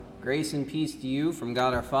Grace and peace to you from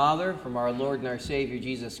God our Father, from our Lord and our Savior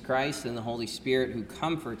Jesus Christ, and the Holy Spirit who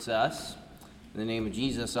comforts us. In the name of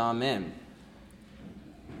Jesus, amen.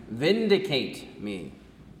 Vindicate me.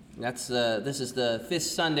 This is the fifth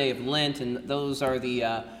Sunday of Lent, and those are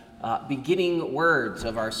the beginning words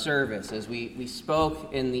of our service. As we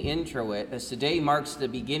spoke in the intro, as today marks the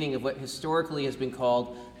beginning of what historically has been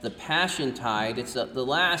called the Passiontide. It's the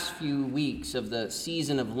last few weeks of the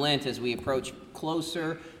season of Lent as we approach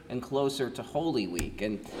closer and closer to Holy Week.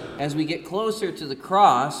 And as we get closer to the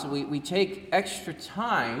cross, we take extra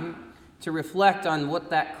time to reflect on what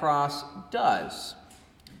that cross does.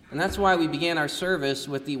 And that's why we began our service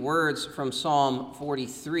with the words from Psalm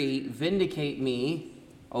 43, "Vindicate me,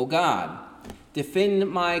 O God.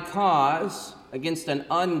 Defend my cause against an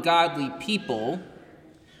ungodly people.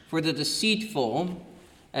 For the deceitful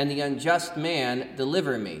and the unjust man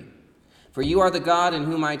deliver me. For you are the God in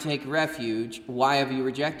whom I take refuge. Why have you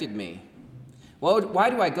rejected me? Why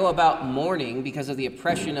do I go about mourning because of the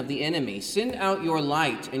oppression of the enemy? Send out your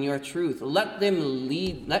light and your truth. Let them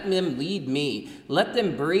lead me. Let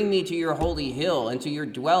them bring me to your holy hill and to your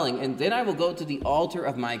dwelling. And then I will go to the altar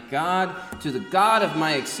of my God, to the God of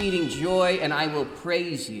my exceeding joy, and I will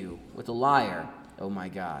praise you with a lyre, O my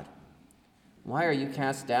God. Why are you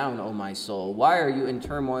cast down, O my soul? Why are you in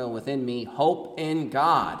turmoil within me? Hope in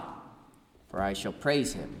God, for I shall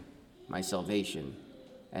praise him, my salvation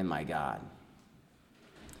and my God."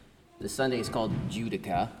 This Sunday is called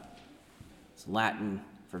Judica. It's Latin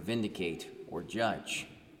for vindicate or judge.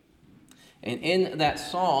 And in that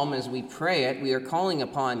psalm, as we pray it, we are calling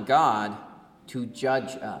upon God to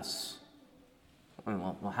judge us.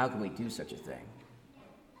 Well, how can we do such a thing?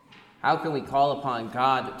 How can we call upon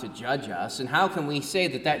God to judge us? And how can we say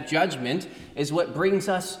that judgment is what brings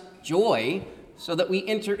us joy so that we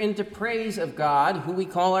enter into praise of God, who we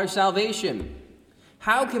call our salvation?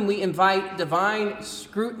 How can we invite divine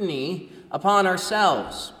scrutiny upon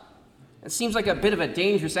ourselves? It seems like a bit of a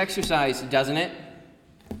dangerous exercise, doesn't it?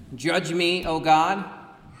 Judge me, O God.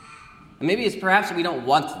 And maybe it's perhaps we don't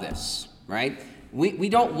want this, right? We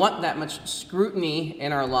don't want that much scrutiny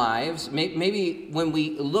in our lives. Maybe when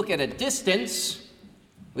we look at a distance,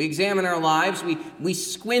 we examine our lives, we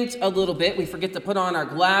squint a little bit, we forget to put on our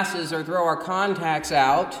glasses or throw our contacts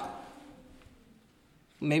out.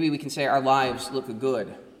 Maybe we can say our lives look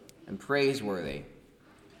good and praiseworthy.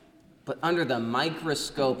 But under the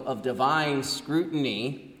microscope of divine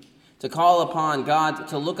scrutiny, to call upon God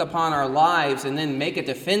to look upon our lives and then make a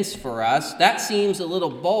defense for us, that seems a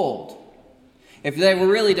little bold. If they were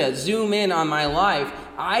really to zoom in on my life,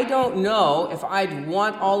 I don't know if I'd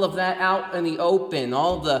want all of that out in the open,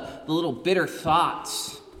 all the little bitter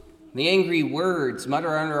thoughts, the angry words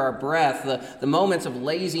muttered under our breath, the moments of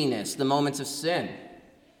laziness, the moments of sin.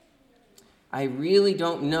 I really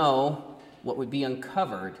don't know what would be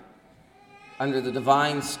uncovered under the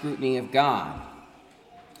divine scrutiny of God.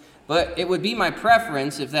 But it would be my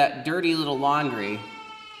preference if that dirty little laundry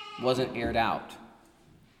wasn't aired out.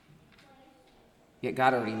 Yet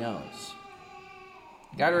God already knows.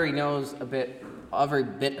 God already knows every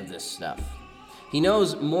bit of this stuff. He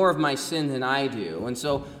knows more of my sin than I do. And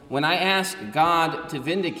so when I ask God to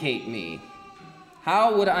vindicate me,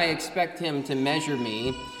 how would I expect him to measure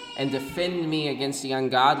me and defend me against the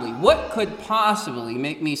ungodly? What could possibly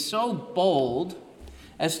make me so bold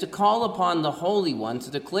as to call upon the Holy One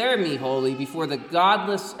to declare me holy before the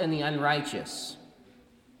godless and the unrighteous?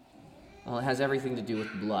 Well, it has everything to do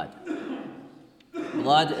with blood.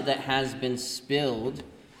 Blood that has been spilled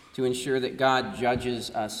to ensure that God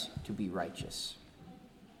judges us to be righteous.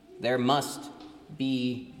 There must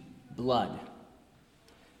be blood.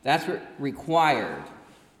 That's what required.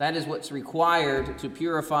 That is what's required to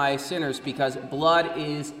purify sinners, because blood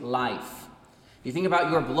is life. You think about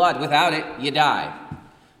your blood, without it, you die.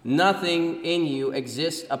 Nothing in you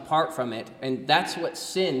exists apart from it, and that's what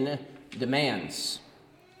sin demands.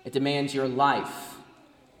 It demands your life.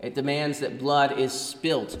 It demands that blood is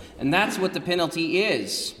spilt, and that's what the penalty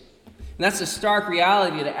is. And that's the stark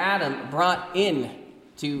reality that Adam brought in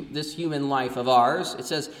to this human life of ours. It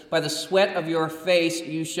says, "By the sweat of your face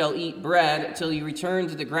you shall eat bread till you return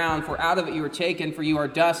to the ground, for out of it you were taken, for you are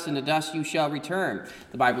dust, and to dust you shall return."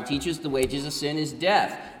 The Bible teaches the wages of sin is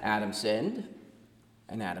death. Adam sinned,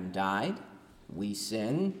 and Adam died. We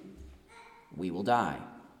sin, we will die.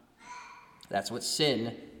 That's what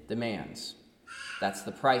sin demands. That's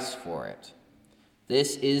the price for it.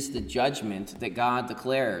 This is the judgment that God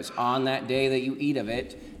declares. On that day that you eat of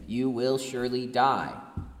it, you will surely die.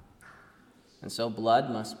 And so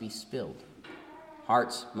blood must be spilled.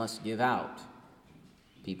 Hearts must give out.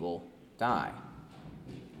 People die.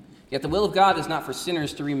 Yet the will of God is not for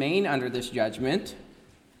sinners to remain under this judgment.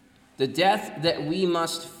 The death that we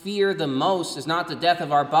must fear the most is not the death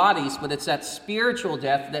of our bodies, but it's that spiritual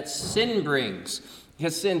death that sin brings.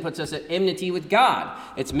 Because sin puts us at enmity with God.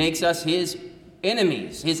 It makes us his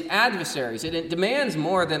enemies, his adversaries. It demands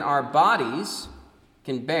more than our bodies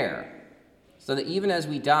can bear. So that even as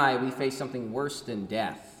we die, we face something worse than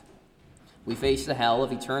death. We face the hell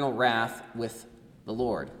of eternal wrath with the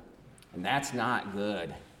Lord. And that's not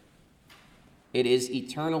good. It is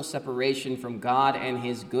eternal separation from God and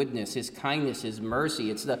his goodness, his kindness, his mercy.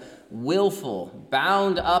 It's the willful,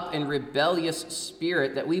 bound up and rebellious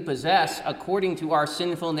spirit that we possess according to our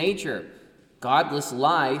sinful nature. Godless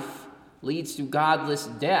life leads to godless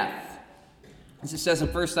death. As it says in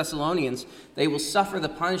 1 Thessalonians, they will suffer the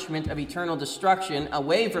punishment of eternal destruction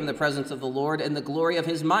away from the presence of the Lord and the glory of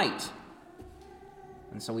his might.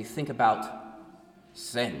 And so we think about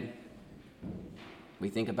sin. We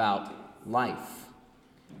think about life.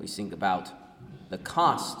 We think about the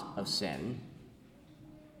cost of sin,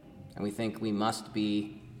 and we think we must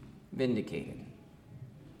be vindicated.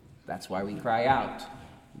 That's why we cry out,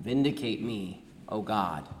 "Vindicate me, O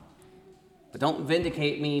God." But don't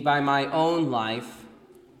vindicate me by my own life,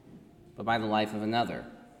 but by the life of another.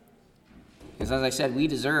 Because as I said, we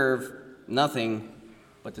deserve nothing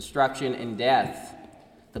but destruction and death.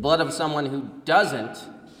 The blood of someone who doesn't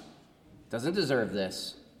deserve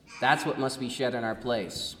this. That's what must be shed in our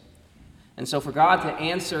place. And so for God to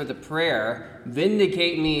answer the prayer,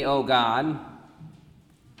 "Vindicate me, O God,"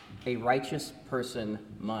 a righteous person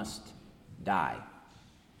must die.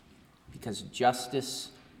 Because justice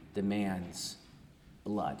demands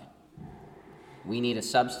blood. We need a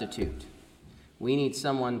substitute. We need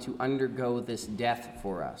someone to undergo this death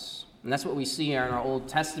for us. And that's what we see in our Old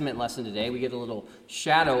Testament lesson today. We get a little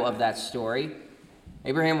shadow of that story.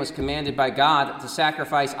 Abraham was commanded by God to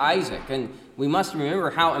sacrifice Isaac, and we must remember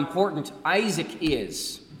how important Isaac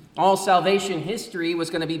is. All salvation history was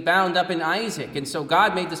going to be bound up in Isaac, and so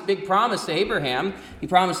God made this big promise to Abraham. He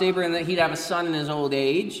promised Abraham that he'd have a son in his old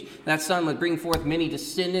age. That son would bring forth many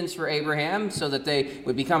descendants for Abraham so that they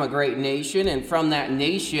would become a great nation, and from that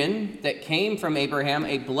nation that came from Abraham,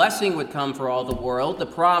 a blessing would come for all the world. The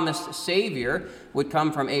promised Savior would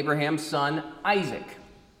come from Abraham's son, Isaac.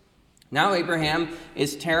 Now Abraham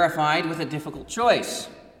is terrified with a difficult choice.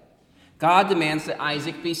 God demands that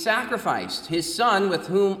Isaac be sacrificed. His son, with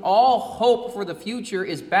whom all hope for the future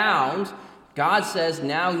is bound, God says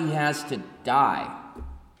now he has to die.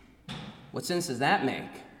 What sense does that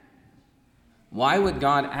make? Why would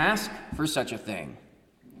God ask for such a thing?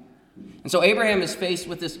 And so Abraham is faced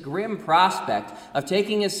with this grim prospect of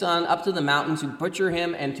taking his son up to the mountain to butcher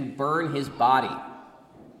him and to burn his body.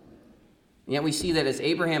 And yet we see that as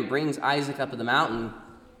Abraham brings Isaac up to the mountain,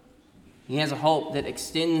 he has a hope that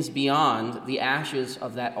extends beyond the ashes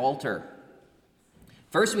of that altar.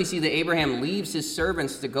 First, we see that Abraham leaves his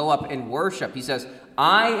servants to go up and worship. He says,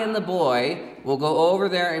 "I and the boy will go over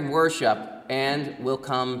there and worship, and will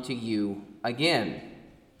come to you again."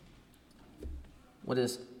 What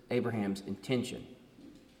is Abraham's intention?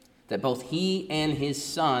 That both he and his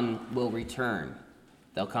son will return.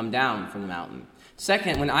 They'll come down from the mountain.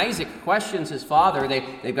 Second, when Isaac questions his father,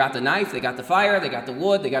 they've got the knife, they got the fire, they got the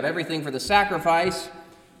wood, they got everything for the sacrifice.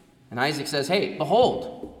 And Isaac says, "Hey,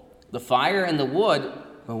 behold, the fire and the wood,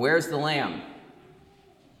 but where's the lamb?"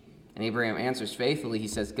 And Abraham answers faithfully. He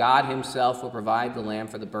says, "God himself will provide the lamb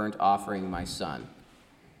for the burnt offering, my son."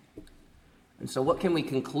 And so what can we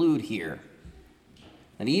conclude here?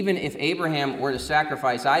 And even if Abraham were to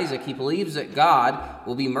sacrifice Isaac, he believes that God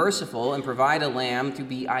will be merciful and provide a lamb to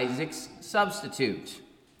be Isaac's substitute.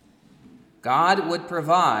 God would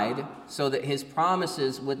provide so that his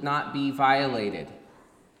promises would not be violated.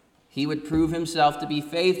 He would prove himself to be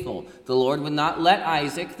faithful. The Lord would not let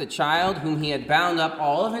Isaac, the child whom he had bound up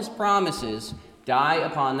all of his promises, die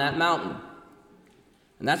upon that mountain.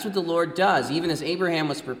 And that's what the Lord does. Even as Abraham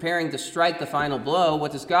was preparing to strike the final blow,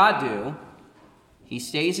 what does God do? He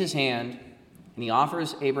stays his hand, and he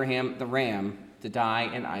offers Abraham the ram to die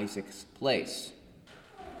in Isaac's place.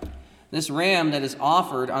 This ram that is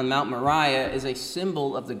offered on Mount Moriah is a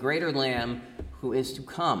symbol of the greater Lamb who is to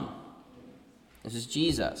come. This is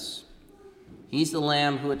Jesus. He's the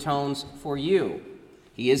Lamb who atones for you.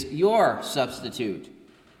 He is your substitute.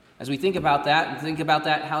 As we think about that,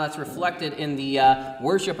 how that's reflected in the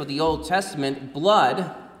worship of the Old Testament,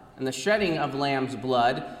 blood and the shedding of lamb's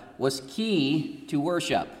blood was key to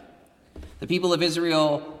worship. The people of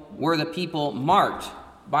Israel were the people marked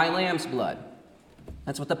by lamb's blood.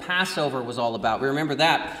 That's what the Passover was all about. We remember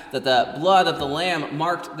that the blood of the lamb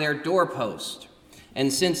marked their doorpost.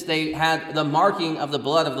 And since they had the marking of the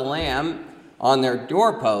blood of the Lamb on their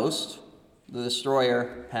doorpost, the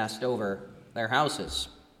destroyer passed over their houses.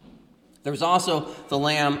 There was also the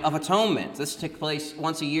Lamb of Atonement. This took place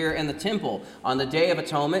once a year in the temple. On the Day of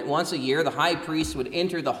Atonement, once a year, the high priest would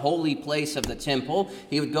enter the holy place of the temple.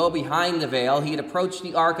 He would go behind the veil. He would approach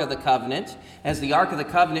the Ark of the Covenant. As the Ark of the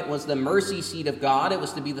Covenant was the mercy seat of God, it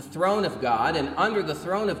was to be the throne of God. And under the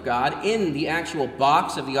throne of God, in the actual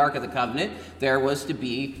box of the Ark of the Covenant, there was to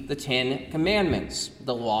be the 10 Commandments,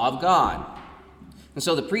 the law of God. And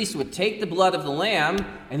so the priest would take the blood of the Lamb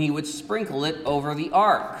and he would sprinkle it over the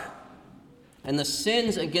Ark. And the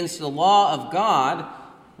sins against the law of God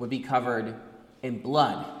would be covered in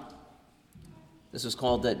blood. This was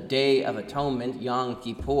called the Day of Atonement, Yom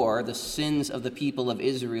Kippur. The sins of the people of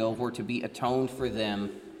Israel were to be atoned for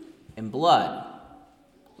them in blood.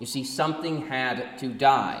 You see, something had to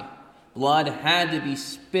die. Blood had to be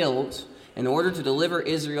spilt in order to deliver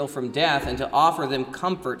Israel from death and to offer them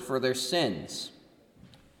comfort for their sins.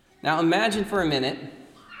 Now imagine for a minute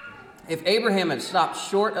if Abraham had stopped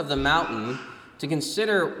short of the mountain to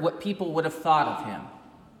consider what people would have thought of him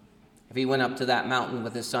if he went up to that mountain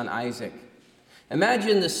with his son Isaac.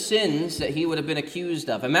 Imagine the sins that he would have been accused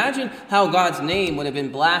of. Imagine how God's name would have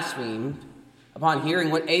been blasphemed upon hearing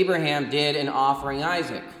what Abraham did in offering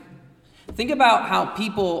Isaac. Think about how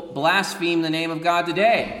people blaspheme the name of God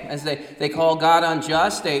today. As they call God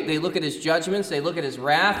unjust, they look at his judgments, they look at his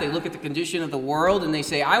wrath, they look at the condition of the world, and they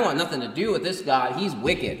say, I want nothing to do with this God, he's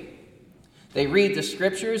wicked. They read the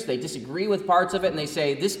scriptures, they disagree with parts of it, and they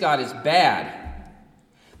say, this God is bad.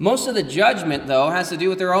 Most of the judgment, though, has to do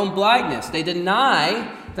with their own blindness. They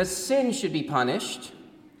deny that sin should be punished,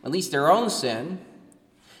 at least their own sin.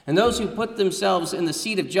 And those who put themselves in the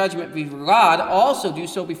seat of judgment before God also do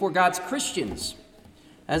so before God's Christians.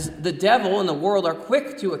 As the devil and the world are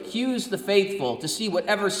quick to accuse the faithful, to see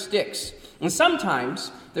whatever sticks. And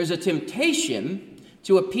sometimes there's a temptation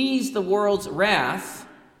to appease the world's wrath,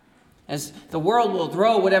 as the world will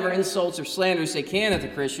throw whatever insults or slanders they can at the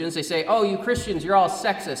Christians. They say, oh, you Christians, you're all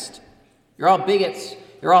sexist. You're all bigots.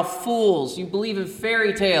 You're all fools. You believe in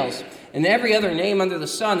fairy tales and every other name under the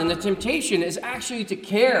sun. And the temptation is actually to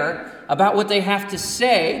care about what they have to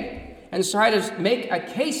say and try to make a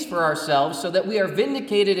case for ourselves so that we are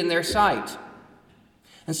vindicated in their sight.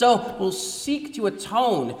 And so we'll seek to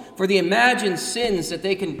atone for the imagined sins that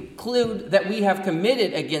they conclude that we have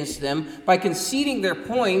committed against them by conceding their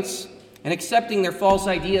points and accepting their false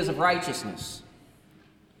ideas of righteousness.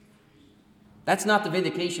 That's not the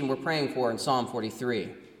vindication we're praying for in Psalm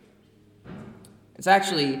 43. It's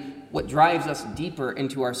actually what drives us deeper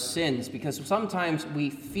into our sins, because sometimes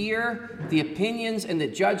we fear the opinions and the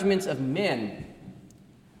judgments of men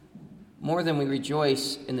more than we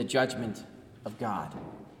rejoice in the judgment of God.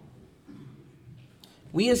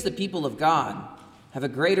 We as the people of God have a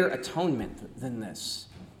greater atonement than this.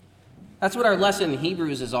 That's what our lesson in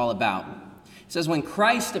Hebrews is all about. It says, when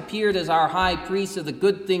Christ appeared as our high priest of the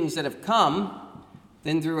good things that have come,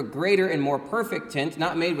 then through a greater and more perfect tent,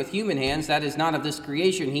 not made with human hands, that is not of this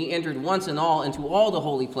creation, he entered once and all into all the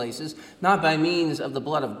holy places, not by means of the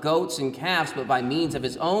blood of goats and calves, but by means of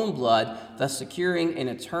his own blood, thus securing an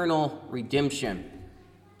eternal redemption.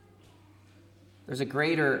 There's a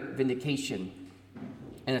greater vindication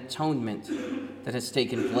and atonement that has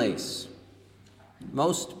taken place.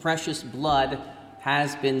 Most precious blood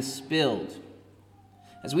has been spilled.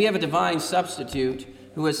 As we have a divine substitute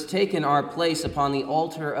who has taken our place upon the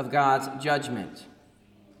altar of God's judgment.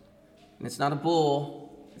 And it's not a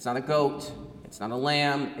bull, it's not a goat, it's not a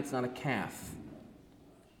lamb, it's not a calf.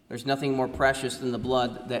 There's nothing more precious than the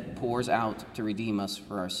blood that pours out to redeem us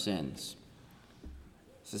for our sins.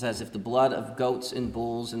 It says, as if the blood of goats and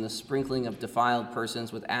bulls and the sprinkling of defiled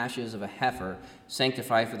persons with ashes of a heifer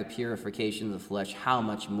sanctify for the purification of the flesh, how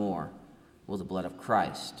much more will the blood of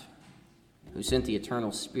Christ, who sent the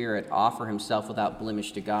eternal Spirit, offer himself without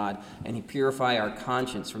blemish to God, and he purify our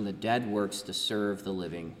conscience from the dead works to serve the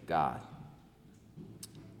living God.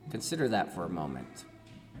 Consider that for a moment.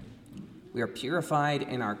 We are purified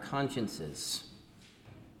in our consciences.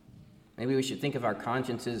 Maybe we should think of our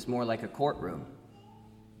consciences more like a courtroom,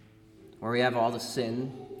 where we have all the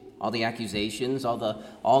sin, all the accusations, all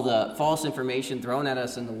the false information thrown at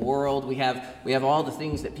us in the world. We have all the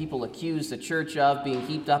things that people accuse the church of being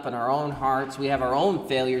heaped up in our own hearts. We have our own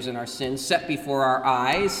failures and our sins set before our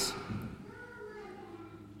eyes.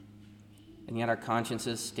 And yet our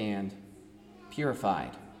consciences stand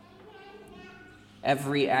purified.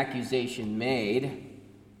 Every accusation made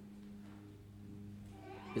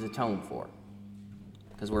is atoned for,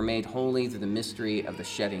 because we're made holy through the mystery of the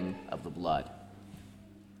shedding of the blood.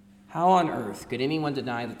 How on earth could anyone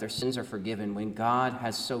deny that their sins are forgiven when God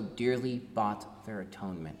has so dearly bought their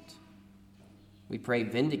atonement? We pray,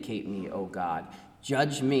 vindicate me, O God.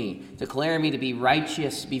 Judge me, declare me to be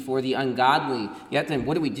righteous before the ungodly. Yet then,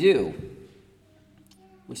 what do?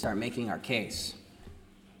 We start making our case.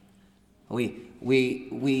 We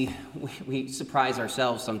surprise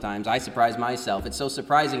ourselves sometimes. I surprise myself. It's so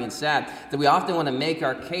surprising and sad that we often want to make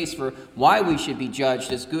our case for why we should be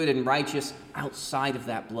judged as good and righteous outside of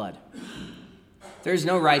that blood. There is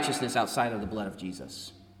no righteousness outside of the blood of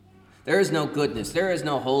Jesus. There is no goodness. There is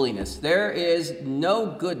no holiness. There is no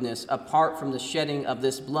goodness apart from the shedding of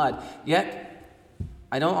this blood. Yet,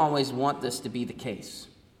 I don't always want this to be the case.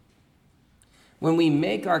 When we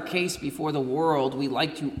make our case before the world, we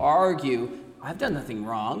like to argue, I've done nothing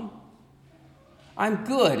wrong. I'm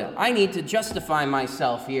good. I need to justify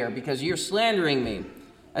myself here because you're slandering me.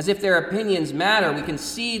 As if their opinions matter. We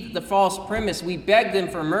concede the false premise. We beg them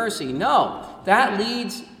for mercy. No, that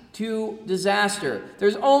leads to disaster.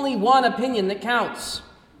 There's only one opinion that counts.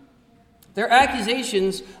 Their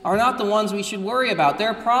accusations are not the ones we should worry about.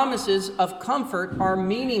 Their promises of comfort are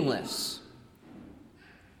meaningless.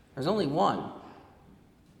 There's only one.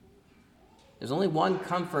 There's only one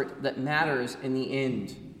comfort that matters in the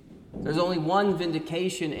end. There's only one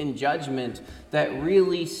vindication and judgment that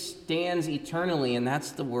really stands eternally, and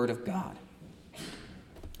that's the Word of God.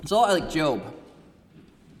 It's a lot like Job.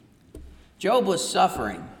 Job was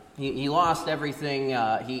suffering. He lost everything.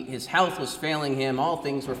 His health was failing him. All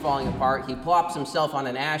things were falling apart. He plops himself on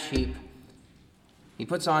an ash heap. He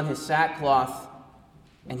puts on his sackcloth,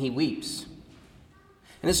 and he weeps.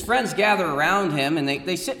 And his friends gather around him, and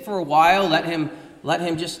they sit for a while, let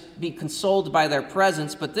him just be consoled by their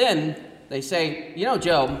presence. But then they say,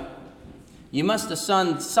 Job, you must have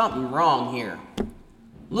done something wrong here.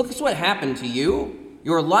 Look at what happened to you.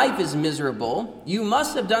 Your life is miserable. You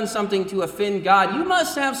must have done something to offend God. You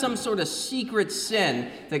must have some sort of secret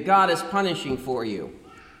sin that God is punishing for you.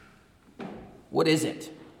 What is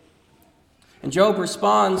it? And Job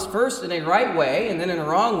responds first in a right way and then in a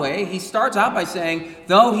wrong way. He starts out by saying,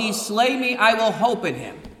 though he slay me, I will hope in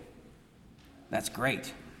him. That's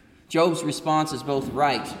great. Job's response is both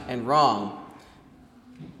right and wrong.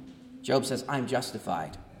 Job says, I'm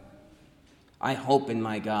justified. I hope in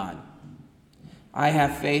my God. I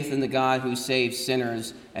have faith in the God who saves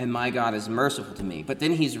sinners, and my God is merciful to me. But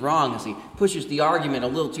then he's wrong as he pushes the argument a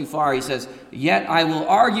little too far. He says, yet I will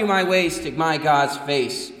argue my ways to my God's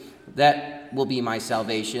face. That will be my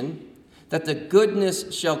salvation, that the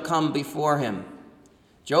goodness shall come before him.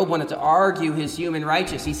 Job wanted to argue his human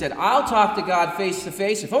righteousness. He said, I'll talk to God face to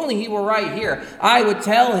face. If only he were right here, I would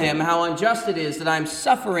tell him how unjust it is that I'm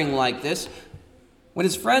suffering like this. When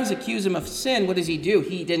his friends accuse him of sin, what does he do?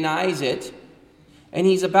 He denies it. And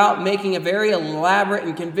he's about making a very elaborate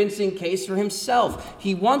and convincing case for himself.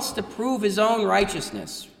 He wants to prove his own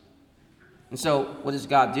righteousness. And so what does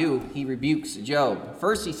God do? He rebukes Job.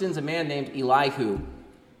 First, he sends a man named Elihu.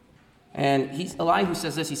 And Elihu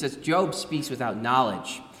says this. He says, Job speaks without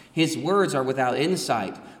knowledge. His words are without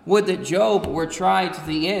insight. Would that Job were tried to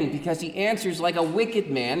the end, because he answers like a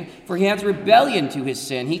wicked man, for he hath rebellion to his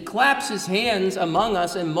sin. He claps his hands among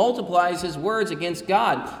us and multiplies his words against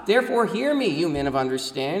God. Therefore hear me, you men of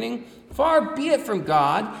understanding. Far be it from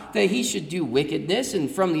God that he should do wickedness,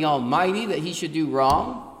 and from the Almighty that he should do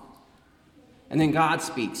wrong. And then God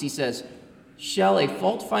speaks. He says, shall a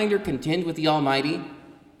fault finder contend with the Almighty?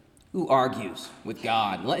 Who argues with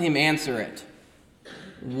God? Let him answer it.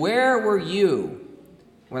 Where were you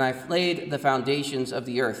when I laid the foundations of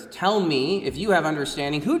the earth? Tell me, if you have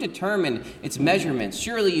understanding, who determined its measurements?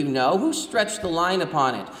 Surely you know. Who stretched the line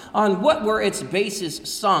upon it? On what were its bases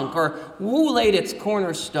sunk? Or who laid its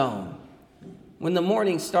cornerstone? When the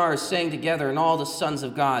morning stars sang together and all the sons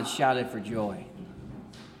of God shouted for joy.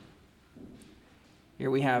 Here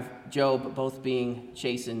we have Job both being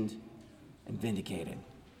chastened and vindicated.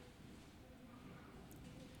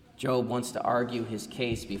 Job wants to argue his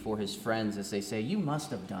case before his friends as they say, you must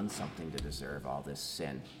have done something to deserve all this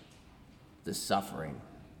sin, this suffering.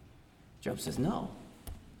 Job says, no,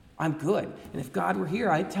 I'm good. And if God were here,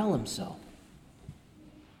 I'd tell him so.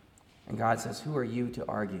 And God says, who are you to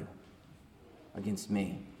argue against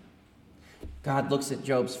me? God looks at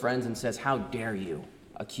Job's friends and says, how dare you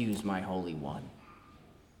accuse my Holy One?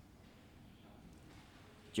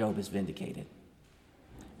 Job is vindicated.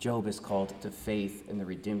 Job is called to faith in the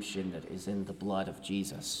redemption that is in the blood of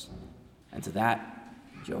Jesus. And to that,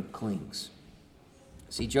 Job clings.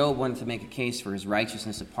 See, Job wanted to make a case for his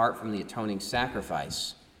righteousness apart from the atoning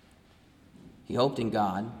sacrifice. He hoped in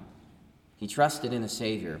God. He trusted in a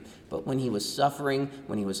Savior. But when he was suffering,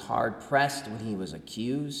 when he was hard-pressed, when he was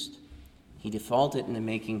accused, he defaulted into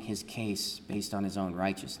making his case based on his own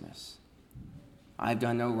righteousness. I've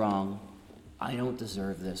done no wrong. I don't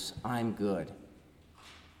deserve this. I'm good.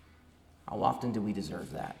 How often do we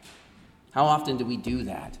deserve that? How often do we do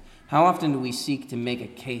that? How often do we seek to make a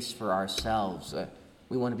case for ourselves?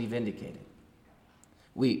 We want to be vindicated.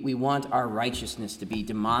 We want our righteousness to be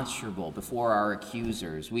demonstrable before our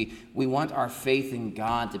accusers. We want our faith in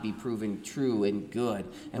God to be proven true and good.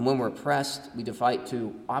 And when we're pressed, we default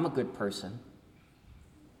to, I'm a good person.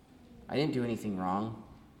 I didn't do anything wrong.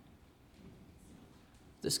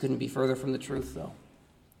 This couldn't be further from the truth, though.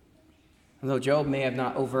 Though Job may have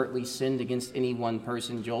not overtly sinned against any one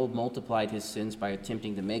person, Job multiplied his sins by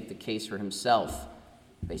attempting to make the case for himself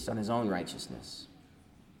based on his own righteousness.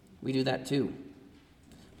 We do that too.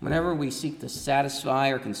 Whenever we seek to satisfy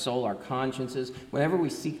or console our consciences, whenever we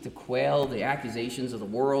seek to quail the accusations of the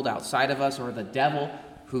world outside of us or the devil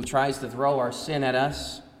who tries to throw our sin at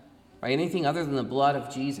us, by anything other than the blood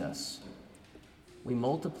of Jesus, we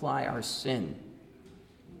multiply our sin.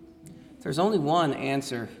 There's only one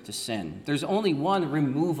answer to sin. There's only one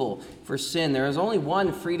removal for sin. There is only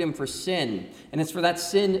one freedom for sin, and it's for that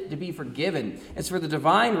sin to be forgiven. It's for the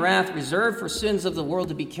divine wrath reserved for sins of the world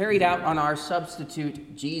to be carried out on our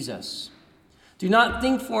substitute, Jesus. Do not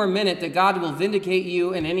think for a minute that God will vindicate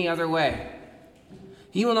you in any other way.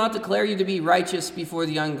 He will not declare you to be righteous before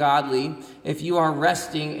the ungodly if you are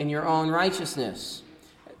resting in your own righteousness.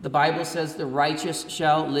 The Bible says the righteous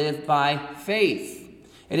shall live by faith.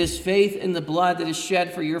 It is faith in the blood that is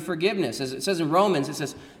shed for your forgiveness. As it says in Romans, it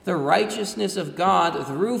says, the righteousness of God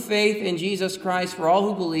through faith in Jesus Christ for all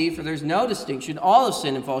who believe, for there's no distinction. All have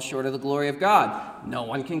sinned and fall short of the glory of God. No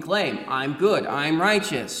one can claim, I'm good, I'm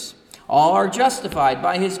righteous. All are justified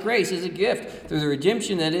by his grace as a gift through the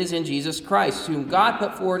redemption that is in Jesus Christ, whom God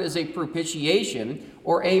put forward as a propitiation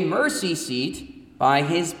or a mercy seat by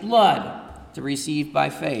his blood to receive by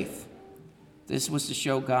faith. This was to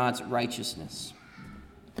show God's righteousness.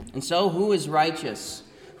 And so, who is righteous?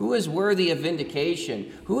 Who is worthy of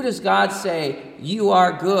vindication? Who does God say, you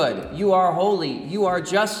are good, you are holy, you are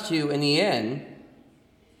just to in the end?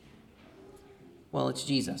 Well, it's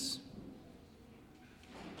Jesus.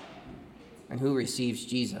 And who receives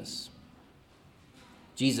Jesus?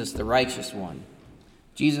 Jesus, the righteous one.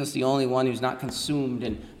 Jesus, the only one who's not consumed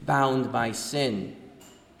and bound by sin.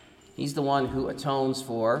 He's the one who atones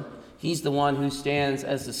for. He's the one who stands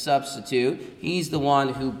as the substitute. He's the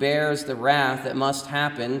one who bears the wrath that must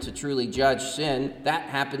happen to truly judge sin. That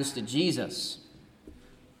happens to Jesus.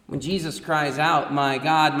 When Jesus cries out, my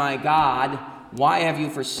God, why have you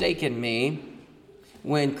forsaken me?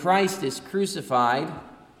 When Christ is crucified,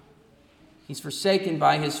 he's forsaken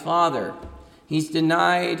by his Father. He's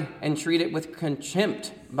denied and treated with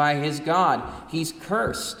contempt by his God. He's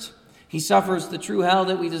cursed. He suffers the true hell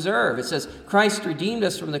that we deserve. It says, Christ redeemed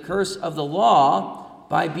us from the curse of the law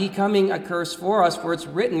by becoming a curse for us, for it's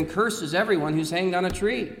written, cursed is everyone who's hanged on a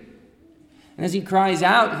tree. And as he cries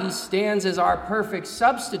out, he stands as our perfect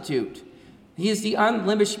substitute. He is the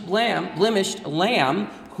unblemished lamb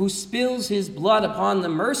who spills his blood upon the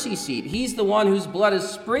mercy seat. He's the one whose blood is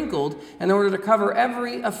sprinkled in order to cover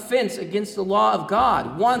every offense against the law of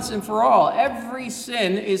God. Once and for all, every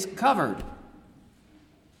sin is covered.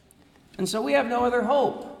 And so we have no other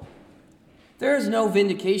hope. There is no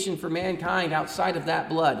vindication for mankind outside of that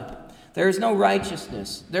blood. There is no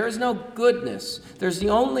righteousness. There is no goodness. There's the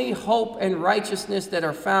only hope and righteousness that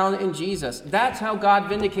are found in Jesus. That's how God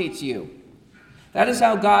vindicates you. That is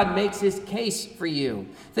how God makes his case for you.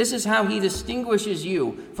 This is how he distinguishes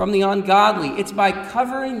you from the ungodly. It's by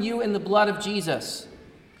covering you in the blood of Jesus.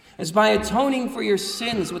 It's by atoning for your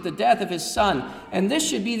sins with the death of his Son. And this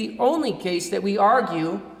should be the only case that we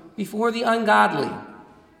argue before the ungodly.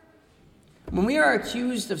 When we are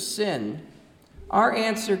accused of sin, our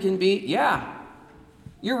answer can be, yeah,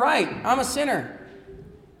 you're right, I'm a sinner.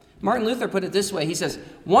 Martin Luther put it this way. He says,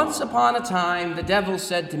 once upon a time, the devil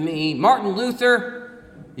said to me, Martin Luther,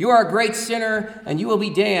 you are a great sinner and you will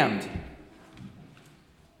be damned.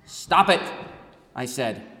 Stop it, I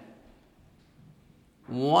said.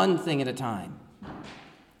 One thing at a time.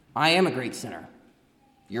 I am a great sinner.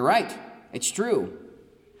 You're right, it's true.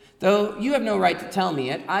 Though you have no right to tell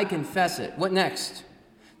me it, I confess it. What next?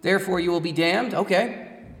 Therefore you will be damned?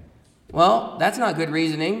 Okay. Well, that's not good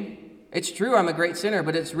reasoning. It's true I'm a great sinner,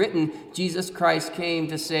 but it's written, Jesus Christ came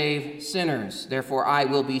to save sinners. Therefore I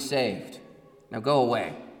will be saved. Now go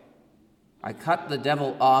away. I cut the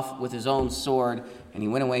devil off with his own sword, and he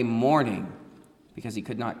went away mourning because he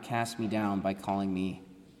could not cast me down by calling me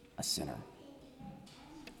a sinner.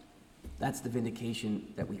 That's the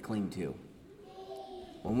vindication that we cling to.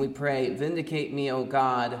 When we pray, vindicate me, O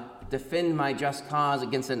God, defend my just cause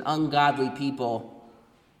against an ungodly people,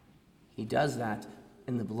 he does that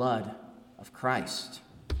in the blood of Christ.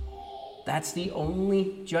 That's the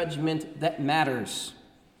only judgment that matters.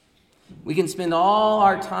 We can spend all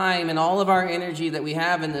our time and all of our energy that we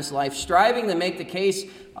have in this life striving to make the case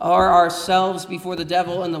or ourselves before the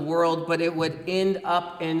devil and the world, but it would end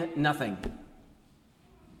up in nothing.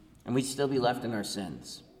 And we'd still be left in our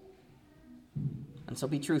sins. And so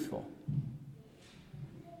be truthful.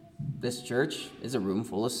 This church is a room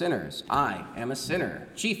full of sinners. I am a sinner,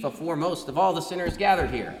 chief of foremost of all the sinners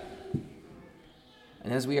gathered here.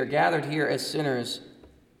 And as we are gathered here as sinners,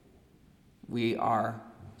 we are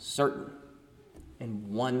certain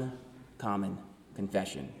in one common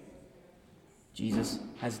confession. Jesus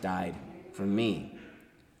has died for me.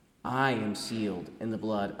 I am sealed in the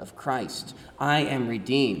blood of Christ. I am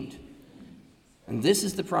redeemed. And this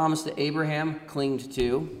is the promise that Abraham clinged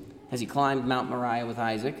to as he climbed Mount Moriah with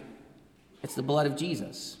Isaac. It's the blood of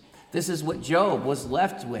Jesus. This is what Job was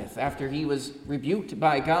left with after he was rebuked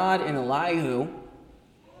by God in Elihu.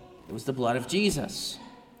 It was the blood of Jesus.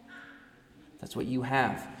 That's what you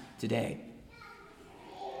have today.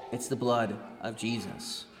 It's the blood of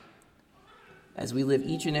Jesus. As we live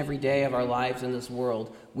each and every day of our lives in this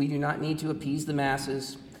world, we do not need to appease the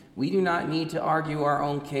masses. We do not need to argue our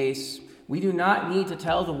own case. We do not need to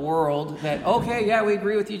tell the world that, okay, yeah, we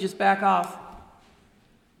agree with you, just back off.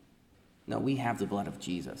 No, we have the blood of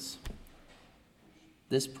Jesus.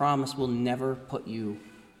 This promise will never put you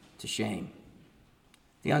to shame.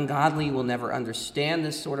 The ungodly will never understand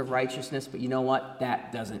this sort of righteousness, but you know what?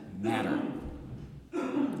 That doesn't matter.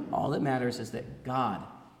 All that matters is that God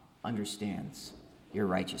understands your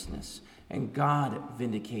righteousness, and God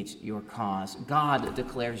vindicates your cause. God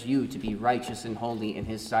declares you to be righteous and holy in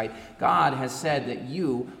his sight. God has said that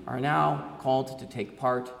you are now called to take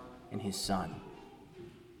part in his Son.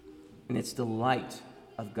 And it's the light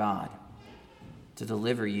of God to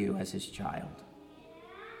deliver you as his child.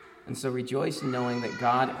 And so rejoice in knowing that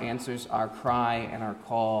God answers our cry and our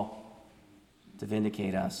call to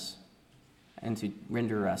vindicate us and to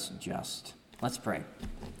render us just. Let's pray.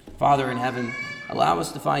 Father in heaven, allow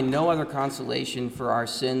us to find no other consolation for our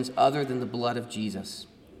sins other than the blood of Jesus.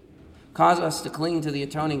 Cause us to cling to the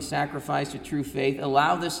atoning sacrifice of true faith.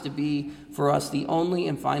 Allow this to be for us the only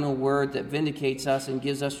and final word that vindicates us and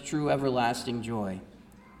gives us true everlasting joy.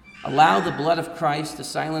 Allow the blood of Christ to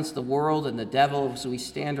silence the world and the devil as we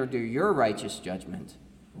stand under your righteous judgment.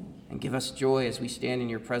 And give us joy as we stand in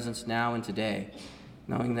your presence now and today,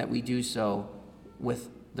 knowing that we do so with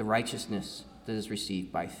the righteousness that is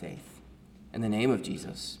received by faith. In the name of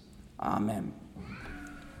Jesus, amen.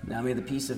 Now may the peace of